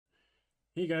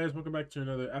Hey guys, welcome back to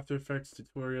another After Effects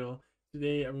tutorial.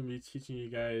 Today I'm going to be teaching you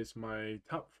guys my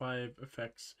top 5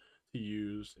 effects to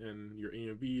use in your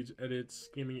AMVs, edits,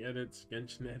 gaming edits,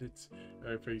 Genshin edits,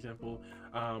 for example,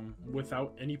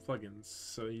 without any plugins.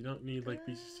 So you don't need like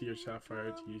BCC or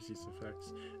Sapphire to use these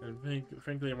effects. And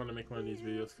frankly, I want to make one of these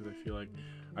videos because I feel like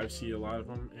I see a lot of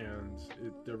them and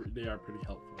they are pretty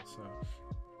helpful.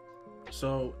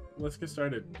 So let's get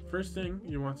started. First thing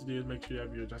you want to do is make sure you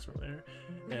have your adjustment layer,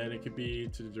 and it could be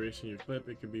to the duration of your clip,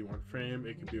 it could be one frame,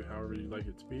 it could be however you like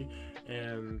it to be.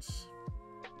 And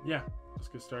yeah, let's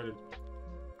get started.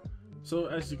 So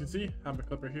as you can see, I have my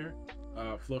clip right here,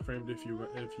 flow framed if you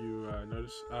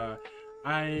notice.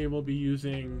 I will be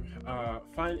using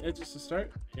fine edges to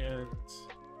start, and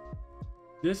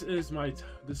this is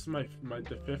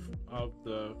the fifth of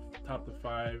the top the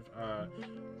 5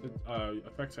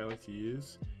 effects I like to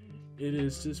use. It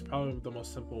is just probably the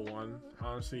most simple one.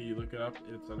 Honestly, you look it up,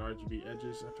 it's an RGB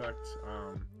edges effect.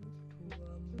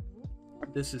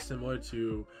 This is similar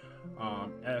to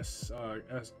S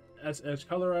edge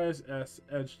colorize, S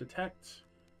edge detect,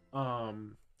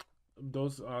 um,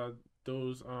 those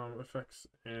effects,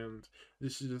 and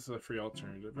this is just a free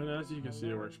alternative. And as you can see,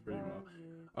 it works pretty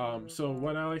well. So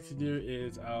what I like to do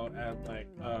is I'll add like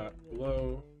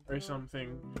glow or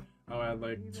something. I'll add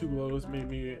like 2 glows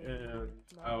maybe, and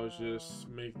I'll just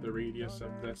make the radius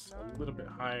of this a little bit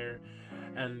higher,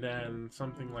 and then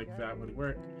something like that would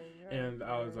work. And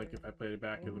I was like, if I play it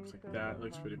back, it looks like that. It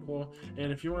looks pretty cool.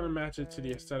 And if you want to match it to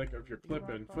the aesthetic of your clip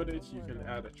and footage, you can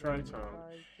add a tritone,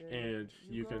 and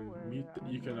you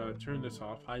can turn this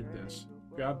off, hide this,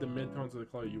 grab the midtones of the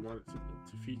color you want it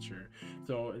to feature.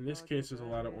 So in this case, there's a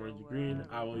lot of orangey green.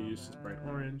 I will use this bright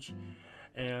orange,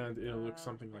 and it'll look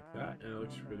something like that, and it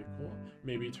looks really cool.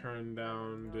 Maybe turn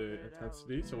down the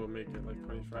intensity so we'll make it like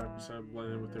 25%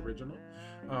 blended with the original,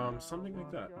 something like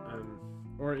that.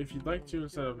 Or if you'd like to,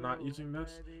 instead of not using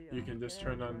this, you can just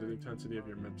turn on the intensity of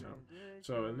your midtone.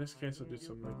 So in this case, I'll do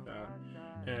something like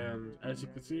that, and as you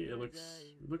can see, it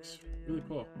looks really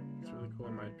cool. It's really cool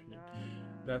in my opinion.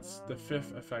 That's the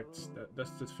fifth effect.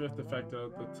 That's the fifth effect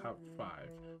of the top 5.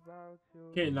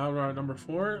 Okay, now we're on number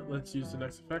 4. Let's use the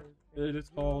next effect. It is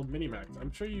called Minimax.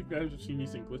 I'm sure you guys have seen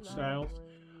these in glitch styles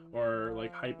or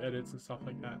like hype edits and stuff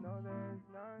like that,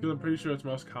 because I'm pretty sure it's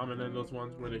most common in those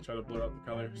ones where they try to blur out the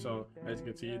color. So as you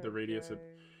can see, the radius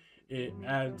it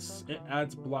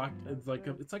adds block. It's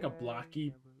like a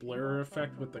blocky blur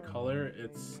effect with the color.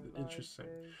 It's interesting.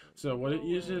 So what it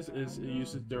uses is it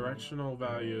uses directional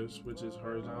values, which is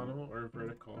horizontal or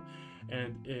vertical,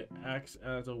 and it acts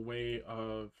as a way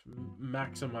of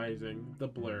maximizing the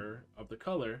blur of the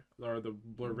color, or the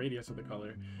blur radius of the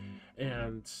color,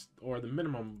 and or the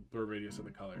minimum blur radius of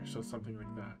the color. So something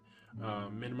like that.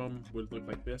 Minimum would look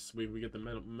like this. We get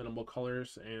the minimal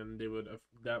colors, and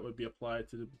that would be applied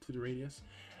to the radius,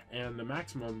 and the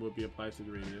maximum would be applied to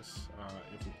the radius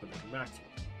if we put it in maximum.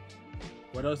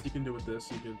 What else you can do with this?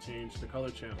 You can change the color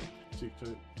channel. So you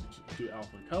can do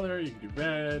alpha color. You can do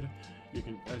red. You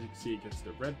can, as you can see, it gets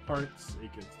the red parts,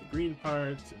 it gets the green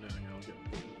parts, and then get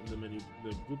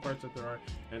the blue parts that there are.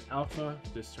 And alpha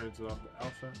just turns it off to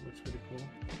alpha. Looks pretty cool.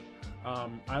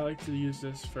 I like to use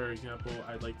this, for example,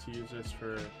 I'd like to use this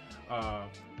for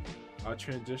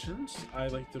transitions. I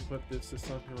like to put this to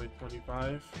something like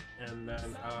 25, and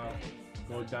then I'll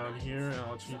go down here and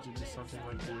I'll change it to something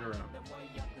like 0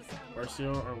 or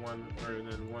 0 or 1, or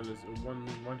then 1 is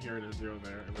 1 here and a 0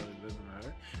 there. It really doesn't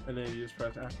matter. And then you just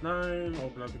press F9,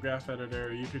 open up the graph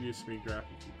editor. You could use screen graph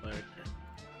if you like.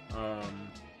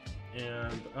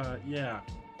 Yeah,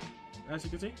 as you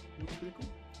can see, it looks pretty cool.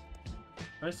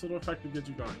 Nice little effect to get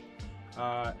you going.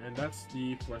 And that's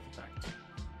the 4th effect.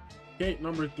 Okay,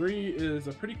 number 3 is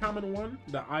a pretty common one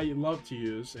that I love to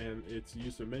use, and it's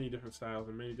used in many different styles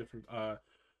and many different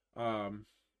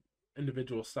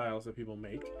individual styles that people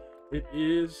make. It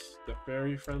is the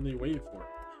fairy friendly waveform.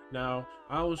 Now,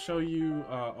 I will show you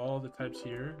all the types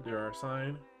here. There are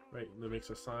sine, right? That makes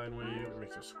a sine wave, it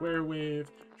makes a square wave,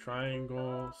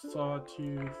 triangle,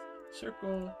 sawtooth,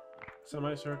 circle,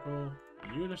 semicircle,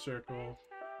 unicircle,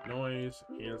 noise,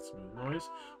 and smooth noise.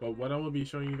 But what I will be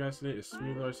showing you guys today is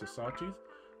smooth noise to sawtooth.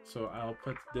 So I'll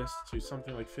put this to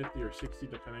something like 50 or 60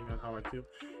 depending on how I feel,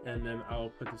 and then I'll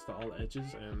put this to all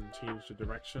edges and change the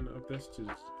direction of this to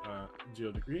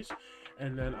 0 degrees,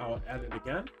 and then I'll add it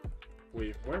again,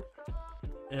 wave warp,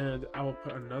 and I will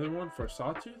put another one for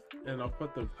sawtooth, and I'll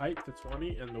put the height to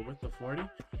 20 and the width to 40.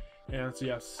 And so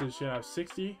you have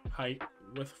 60 height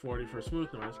with 40 for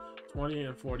smooth noise, 20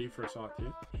 and 40 for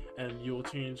sawtooth, and you will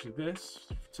change this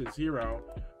to 0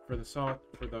 for the sawtooth.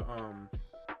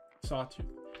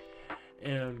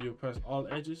 and you press all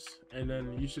edges, and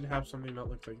then you should have something that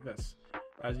looks like this.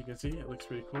 As you can see, it looks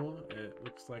pretty cool. It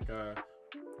looks like a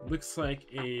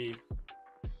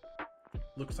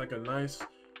nice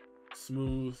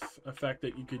smooth effect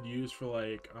that you could use for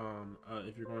like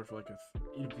if you're going for like a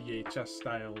VHS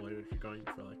style, or if you're going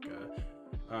for like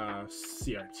a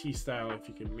CRT style, if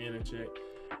you can manage it.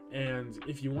 And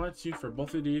if you want to, for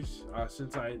both of these,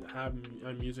 since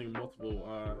I'm using multiple,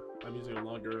 I'm using a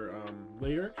longer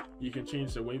layer, you can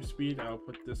change the wave speed. I'll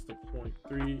put this to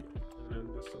 0.3 and then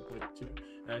this to 0.2.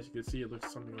 As you can see, it looks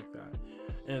something like that,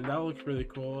 and that looks really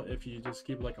cool if you just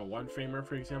keep like a 1-framer,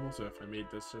 for example. So if I made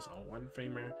this just a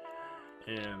 1-framer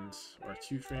and or a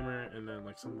 2-framer, and then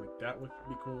like something like that would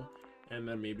be cool. And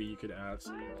then maybe you could add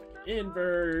something like an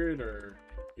invert, or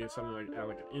get something like add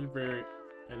like an invert,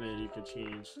 and then you can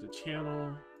change the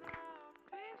channel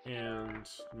and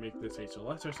make this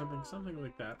HLS or something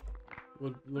like that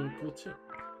would look cool too.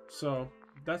 So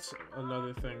that's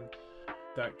another thing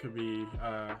that could be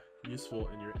useful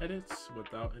in your edits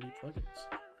without any plugins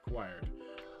required.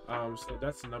 So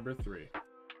that's number 3.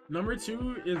 Number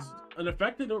 2 is an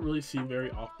effect I don't really see very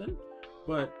often,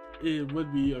 but it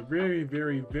would be a very,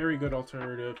 very, very good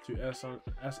alternative to S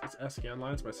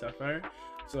Scanlines by Sapphire.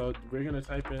 So we're gonna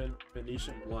type in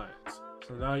Venetian Blinds.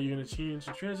 So now you're gonna change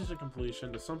the transition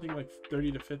completion to something like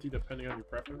 30 to 50, depending on your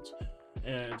preference,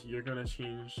 and you're gonna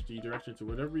change the direction to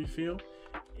whatever you feel.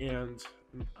 And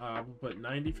we'll put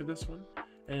 90 for this one,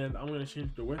 and I'm gonna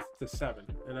change the width to 7.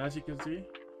 And as you can see,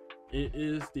 it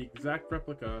is the exact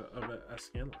replica of a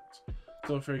Scanlines.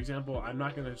 So for example, I'm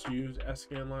not going to use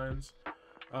Scanlines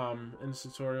in this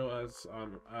tutorial as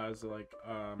like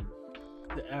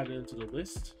to add it into the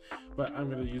list, but I'm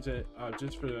going to use it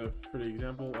just for the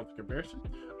example of the comparison.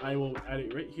 I will add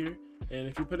it right here, and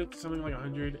if you put it to something like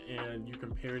 100 and you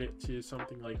compared it to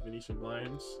something like Venetian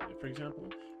Blinds, for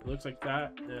example, it looks like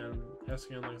that, and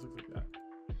Scanlines looks like that.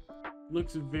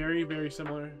 Looks very, very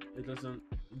similar. It doesn't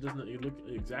look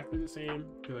exactly the same,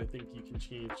 because I think you can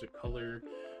change the color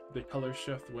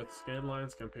shift with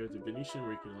Scanlines compared to Venetian,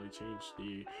 where you can only change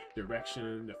the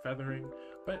direction, the feathering.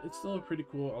 But it's still a pretty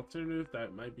cool alternative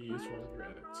that might be useful in your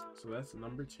edits. So that's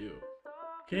number 2.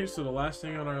 Okay, so the last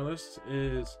thing on our list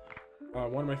is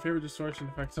one of my favorite distortion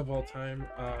effects of all time.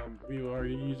 We are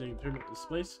using Turbulent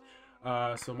Displace.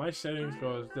 So my settings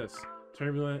go as this.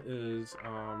 Turbulent is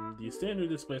the standard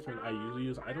displacement I usually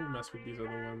use. I don't mess with these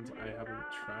other ones. I haven't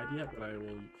tried yet, but I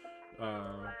will.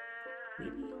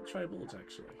 Maybe I'll try Bulge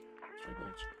actually. Try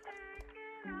Bulge.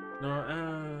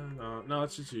 No.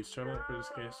 Let's just use Turbulent for this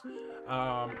case.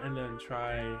 And then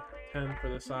try 10 for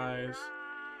the size,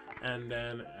 and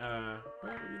then well,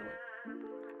 you know what?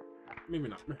 Maybe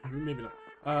not. Maybe not.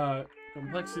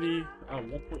 Complexity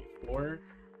 1.4.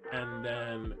 And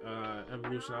then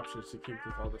evolution options to keep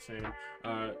this all the same.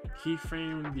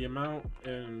 Keyframe the amount,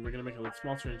 and we're gonna make a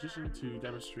small transition to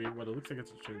demonstrate what it looks like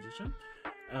it's a transition.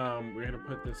 We're gonna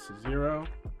put this to 0.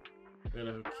 We're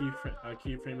gonna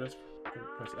keyframe this.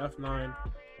 Press F9,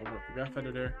 open up the graph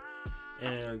editor,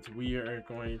 and we are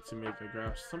going to make a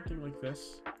graph something like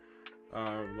this,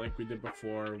 like we did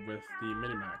before with the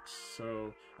Minimax.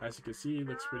 So as you can see, it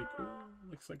looks pretty cool.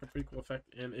 Looks like a pretty cool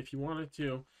effect. And if you wanted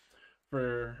to,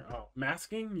 for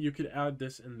masking, you could add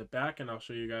this in the back, and I'll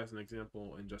show you guys an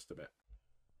example in just a bit.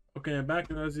 Okay, I'm back,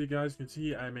 and as you guys can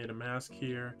see, I made a mask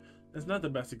here. It's not the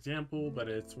best example, but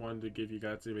it's one to give you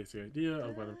guys a basic idea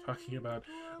of what I'm talking about.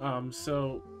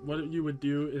 So what you would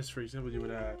do is, for example, you would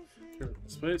add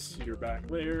Displace to your back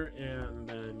layer, and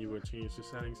then you would change the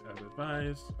settings as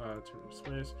advised to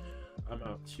Displace.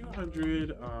 Amount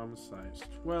 200, size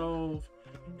 12,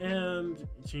 and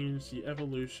change the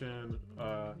evolution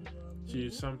to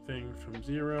something from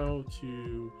 0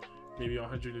 to maybe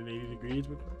 180 degrees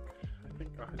would work. I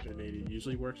think 180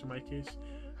 usually works in my case.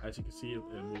 As you can see,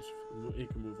 it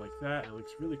can move like that. It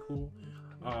looks really cool.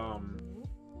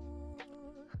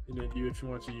 And then if you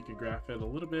want to, you can graph it a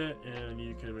little bit, and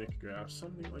you can make a graph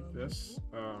something like this.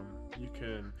 You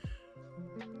can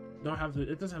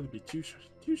it doesn't have to be too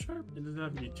sharp. It doesn't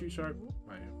have to be too sharp.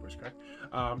 My voice cracked.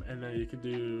 And then you can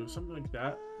do something like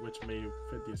that, which may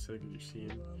fit the aesthetic that you're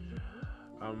seeing.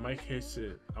 In my case,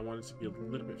 I want it to be a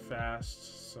little bit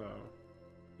fast, so,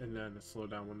 and then slow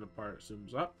down when the part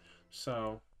zooms up.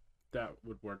 So that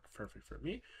would work perfect for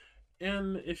me.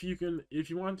 And if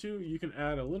you want to, you can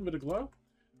add a little bit of glow.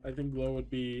 I think glow would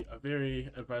be a very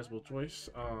advisable choice.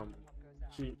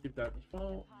 So you keep that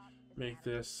default. Make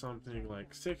this something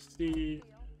like 60,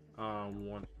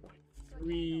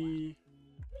 1.3,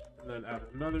 and then add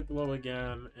another glow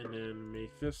again, and then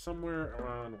make this somewhere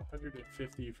around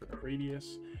 150 for the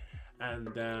radius, and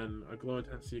then a glow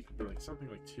intensity could be like something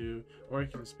like 2, or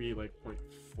it can just be like 0.4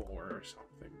 or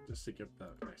something, just to give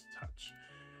that nice touch.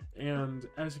 And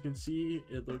as you can see,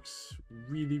 it looks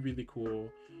really, really cool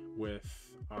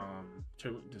with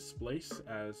Turbulent Displace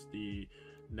as the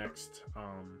next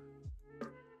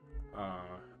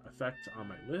effect on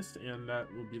my list, and that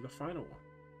will be the final one.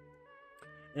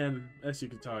 And as you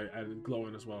can tell, I added glow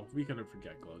in as well. We couldn't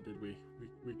forget glow, did we?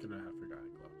 We couldn't have forgotten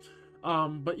glow.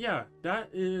 But yeah, that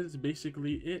is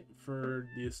basically it for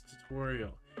this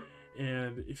tutorial.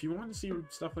 And if you want to see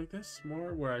stuff like this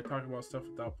more, where I talk about stuff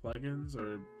without plugins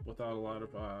or without a lot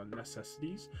of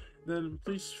necessities, then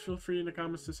please feel free in the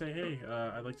comments to say, hey,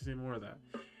 I'd like to see more of that.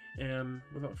 And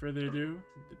without further ado,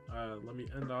 let me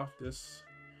end off this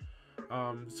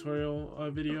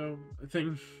tutorial video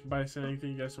thing by saying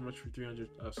thank you guys so much for 300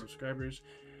 subscribers,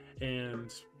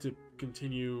 and to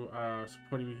continue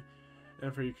supporting me,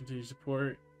 and for your continued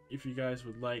support. If you guys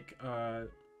would like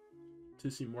to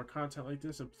see more content like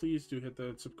this, and please do hit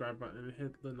the subscribe button and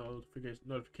hit the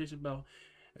notification bell,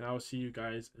 and I will see you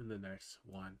guys in the next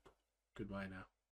one. Goodbye now.